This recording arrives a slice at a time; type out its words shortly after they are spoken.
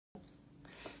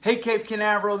Hey Cape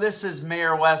Canaveral, this is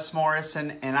Mayor Wes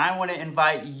Morrison, and I want to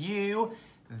invite you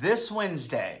this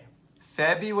Wednesday,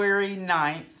 February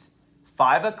 9th,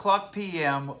 5 o'clock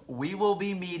p.m., we will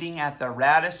be meeting at the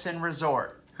Radisson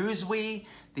Resort. Who's we?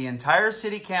 The entire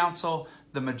City Council,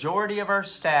 the majority of our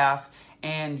staff,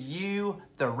 and you,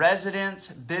 the residents,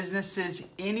 businesses,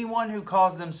 anyone who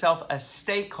calls themselves a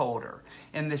stakeholder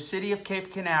in the City of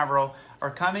Cape Canaveral are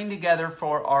coming together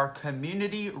for our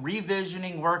Community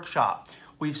Revisioning Workshop.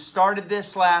 We've started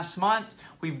this last month.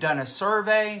 We've done a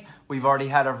survey. We've already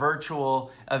had a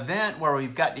virtual event where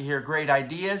we've got to hear great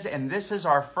ideas. And this is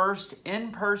our first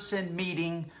in-person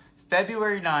meeting,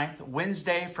 February 9th,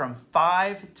 Wednesday from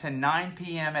 5 to 9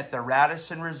 p.m. at the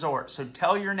Radisson Resort. So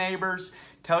tell your neighbors,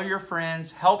 tell your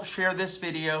friends, help share this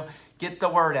video, get the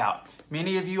word out.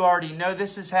 Many of you already know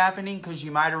this is happening because you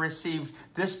might have received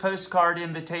this postcard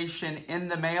invitation in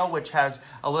the mail, which has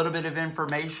a little bit of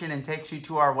information and takes you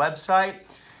to our website,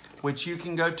 which you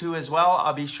can go to as well.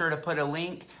 I'll be sure to put a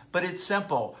link, but it's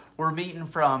simple. We're meeting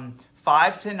from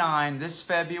 5 to 9 this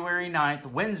February 9th,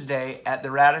 Wednesday at the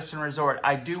Radisson Resort.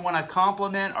 I do want to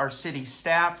compliment our city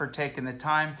staff for taking the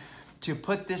time to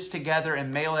put this together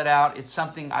and mail it out. It's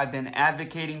something I've been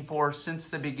advocating for since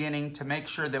the beginning to make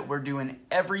sure that we're doing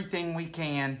everything we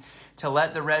can to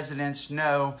let the residents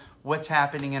know what's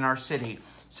happening in our city.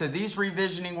 So these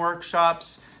revisioning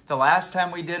workshops, the last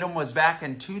time we did them was back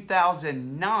in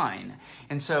 2009.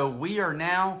 And so we are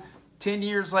now 10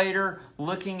 years later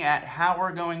looking at how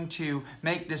we're going to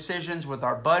make decisions with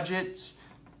our budgets,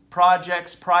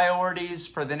 projects, priorities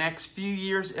for the next few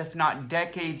years, if not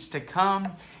decades to come.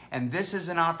 And this is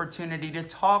an opportunity to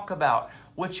talk about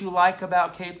what you like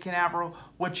about Cape Canaveral,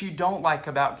 what you don't like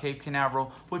about Cape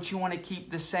Canaveral, what you want to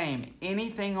keep the same.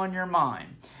 Anything on your mind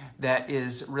that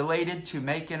is related to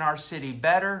making our city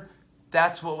better,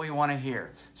 that's what we want to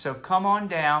hear. So come on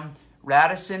down,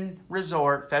 Radisson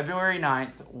Resort, February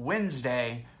 9th,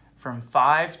 Wednesday from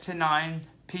 5 to 9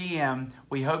 p.m.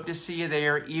 We hope to see you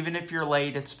there. Even if you're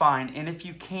late, it's fine. And if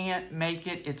you can't make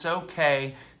it, it's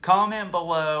okay. Comment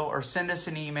below or send us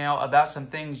an email about some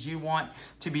things you want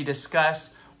to be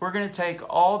discussed. We're going to take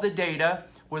all the data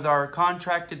with our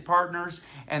contracted partners,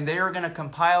 and they are going to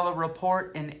compile a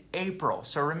report in April.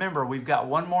 So remember, we've got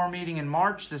one more meeting in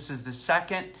March. This is the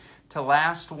second to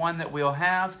last one that we'll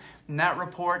have. And that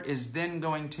report is then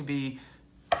going to be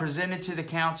presented to the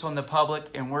council and the public,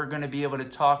 and we're going to be able to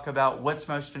talk about what's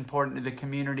most important to the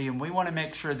community. And we want to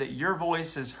make sure that your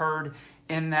voice is heard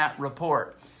in that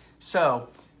report. So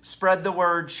spread the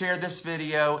word, share this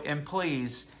video, and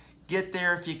please get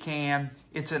there if you can.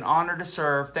 It's an honor to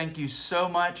serve. Thank you so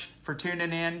much for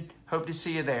tuning in. Hope to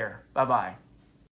see you there. Bye-bye.